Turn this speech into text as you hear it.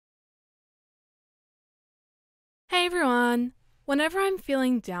Hey everyone! Whenever I'm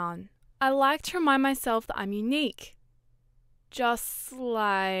feeling down, I like to remind myself that I'm unique. Just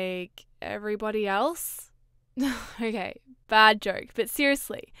like everybody else? Okay, bad joke, but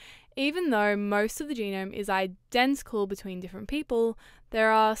seriously, even though most of the genome is identical between different people,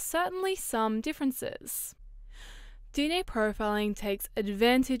 there are certainly some differences. DNA profiling takes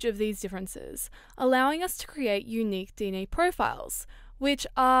advantage of these differences, allowing us to create unique DNA profiles, which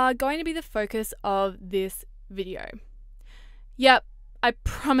are going to be the focus of this video. Yep, I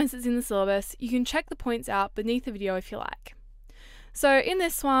promise it's in the syllabus. You can check the points out beneath the video if you like. So in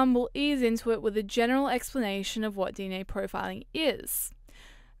this one, we'll ease into it with a general explanation of what DNA profiling is.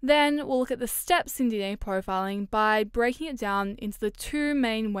 Then we'll look at the steps in DNA profiling by breaking it down into the two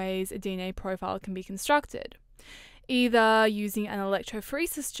main ways a DNA profile can be constructed, either using an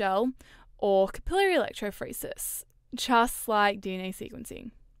electrophoresis gel or capillary electrophoresis, just like DNA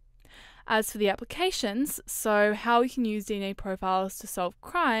sequencing. As for the applications, so how we can use DNA profiles to solve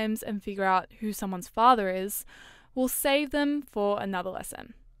crimes and figure out who someone's father is, we'll save them for another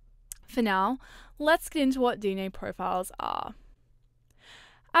lesson. For now, let's get into what DNA profiles are.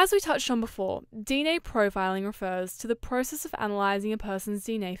 As we touched on before, DNA profiling refers to the process of analysing a person's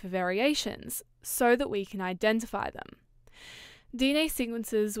DNA for variations, so that we can identify them. DNA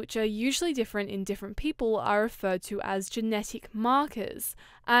sequences, which are usually different in different people, are referred to as genetic markers,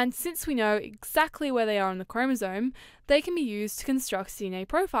 and since we know exactly where they are on the chromosome, they can be used to construct DNA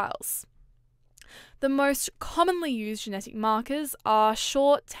profiles. The most commonly used genetic markers are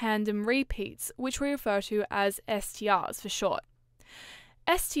short tandem repeats, which we refer to as STRs for short.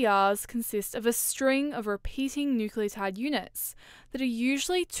 STRs consist of a string of repeating nucleotide units that are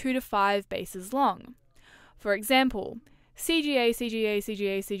usually 2 to 5 bases long. For example, CGA, CGA,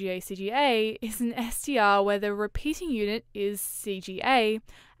 CGA, CGA, CGA is an STR where the repeating unit is CGA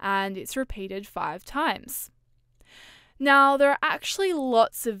and it's repeated 5 times. Now, there are actually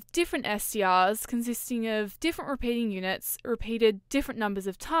lots of different STRs consisting of different repeating units repeated different numbers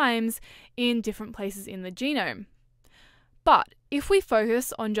of times in different places in the genome. But if we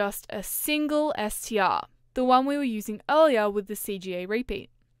focus on just a single STR, the one we were using earlier with the CGA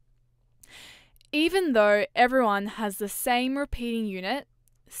repeat, even though everyone has the same repeating unit,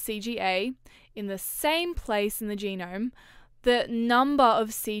 CGA, in the same place in the genome, the number of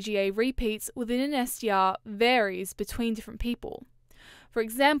CGA repeats within an STR varies between different people. For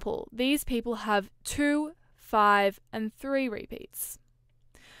example, these people have 2, 5, and 3 repeats.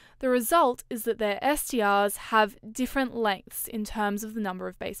 The result is that their STRs have different lengths in terms of the number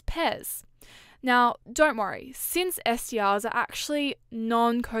of base pairs. Now, don't worry, since STRs are actually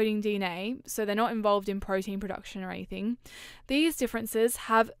non-coding DNA, so they're not involved in protein production or anything, these differences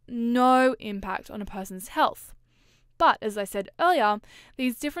have no impact on a person's health. But, as I said earlier,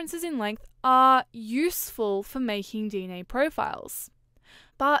 these differences in length are useful for making DNA profiles.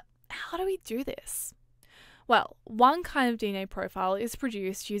 But how do we do this? Well, one kind of DNA profile is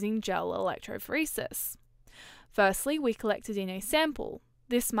produced using gel electrophoresis. Firstly, we collect a DNA sample.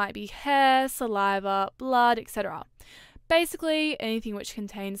 This might be hair, saliva, blood, etc. Basically, anything which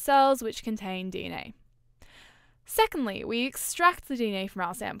contains cells which contain DNA. Secondly, we extract the DNA from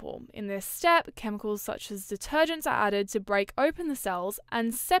our sample. In this step, chemicals such as detergents are added to break open the cells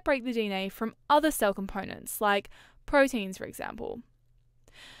and separate the DNA from other cell components, like proteins, for example.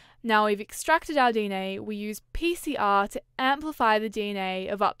 Now we've extracted our DNA, we use PCR to amplify the DNA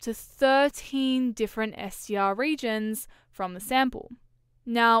of up to 13 different STR regions from the sample.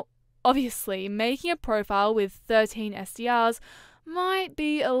 Now, obviously, making a profile with 13 STRs might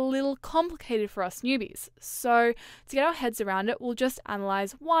be a little complicated for us newbies, so to get our heads around it, we'll just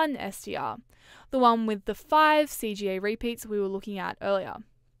analyse one STR, the one with the 5 CGA repeats we were looking at earlier.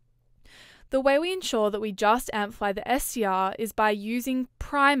 The way we ensure that we just amplify the STR is by using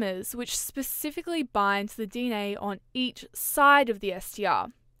primers which specifically bind to the DNA on each side of the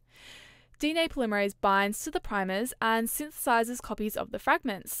STR. DNA polymerase binds to the primers and synthesizes copies of the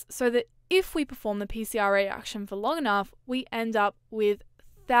fragments, so that if we perform the PCR reaction for long enough, we end up with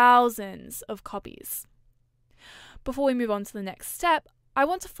thousands of copies. Before we move on to the next step, I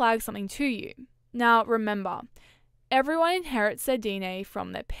want to flag something to you. Now remember, everyone inherits their DNA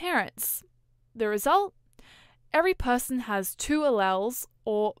from their parents. The result? Every person has 2 alleles,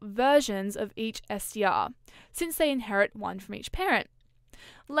 or versions of each STR, since they inherit one from each parent.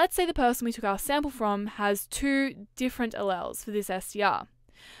 Let's say the person we took our sample from has 2 different alleles for this STR,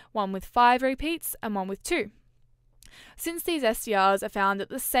 one with 5 repeats and one with 2. Since these STRs are found at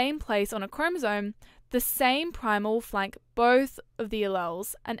the same place on a chromosome, the same primer will flank both of the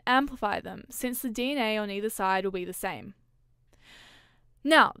alleles and amplify them, since the DNA on either side will be the same.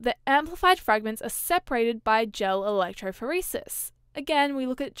 Now, the amplified fragments are separated by gel electrophoresis. Again, we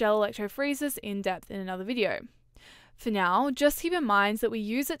look at gel electrophoresis in depth in another video. For now, just keep in mind that we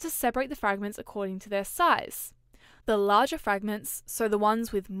use it to separate the fragments according to their size. The larger fragments, so the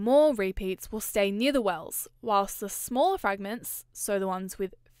ones with more repeats, will stay near the wells, whilst the smaller fragments, so the ones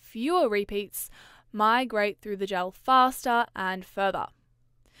with fewer repeats, migrate through the gel faster and further.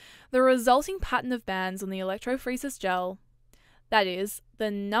 The resulting pattern of bands on the electrophoresis gel, that is,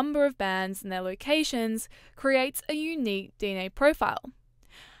 the number of bands and their locations, creates a unique DNA profile.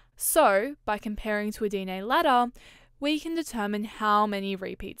 So, by comparing to a DNA ladder, we can determine how many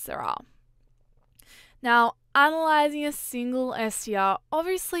repeats there are. Now, analysing a single STR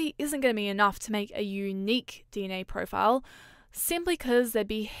obviously isn't going to be enough to make a unique DNA profile, simply because there'd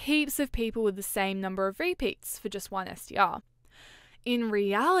be heaps of people with the same number of repeats for just one STR. In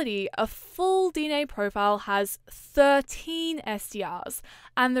reality, a full DNA profile has 13 STRs,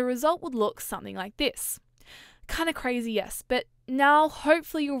 and the result would look something like this. Kind of crazy, yes, but now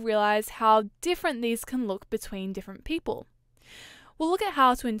hopefully you'll realise how different these can look between different people. We'll look at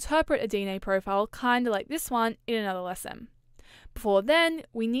how to interpret a DNA profile kind of like this one in another lesson. Before then,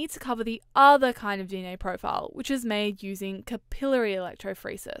 we need to cover the other kind of DNA profile, which is made using capillary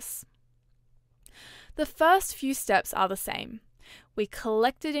electrophoresis. The first few steps are the same. We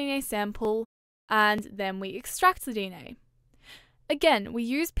collect a DNA sample and then we extract the DNA. Again, we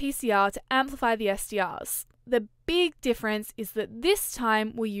use PCR to amplify the STRs. The big difference is that this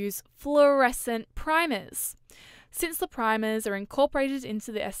time we use fluorescent primers. Since the primers are incorporated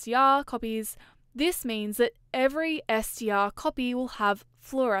into the STR copies, this means that every STR copy will have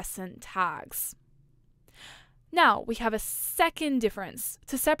fluorescent tags. Now, we have a second difference.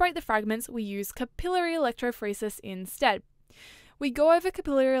 To separate the fragments, we use capillary electrophoresis instead. We go over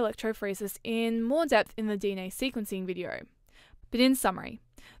capillary electrophoresis in more depth in the DNA sequencing video. But in summary,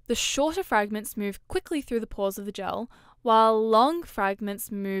 the shorter fragments move quickly through the pores of the gel, while long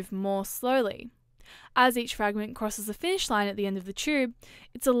fragments move more slowly. As each fragment crosses the finish line at the end of the tube,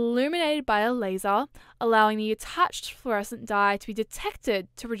 it's illuminated by a laser, allowing the attached fluorescent dye to be detected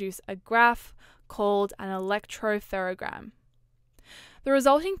to produce a graph called an electropherogram. The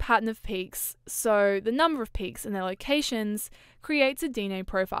resulting pattern of peaks, so the number of peaks and their locations, creates a DNA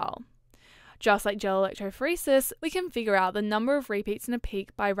profile. Just like gel electrophoresis, we can figure out the number of repeats in a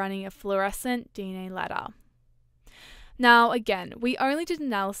peak by running a fluorescent DNA ladder. Now again, we only did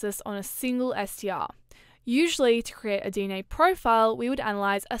analysis on a single STR. Usually, to create a DNA profile, we would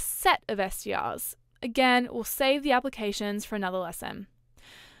analyse a set of STRs. Again, we'll save the applications for another lesson.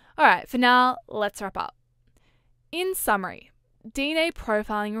 Alright, for now, let's wrap up. In summary, DNA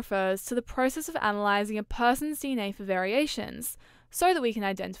profiling refers to the process of analysing a person's DNA for variations, so that we can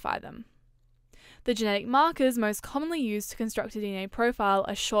identify them. The genetic markers most commonly used to construct a DNA profile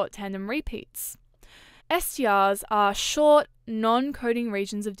are short tandem repeats. STRs are short, non-coding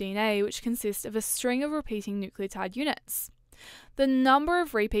regions of DNA which consist of a string of repeating nucleotide units. The number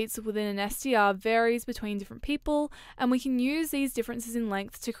of repeats within an STR varies between different people, and we can use these differences in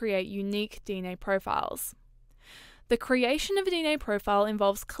length to create unique DNA profiles. The creation of a DNA profile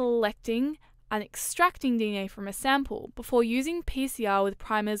involves collecting and extracting DNA from a sample before using PCR with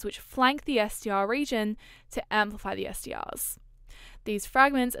primers which flank the STR region to amplify the STRs. These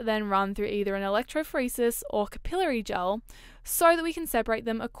fragments are then run through either an electrophoresis or capillary gel so that we can separate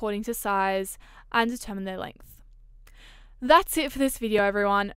them according to size and determine their length. That's it for this video,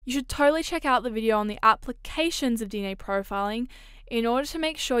 everyone. You should totally check out the video on the applications of DNA profiling in order to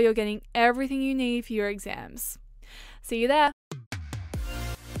make sure you're getting everything you need for your exams. See you there!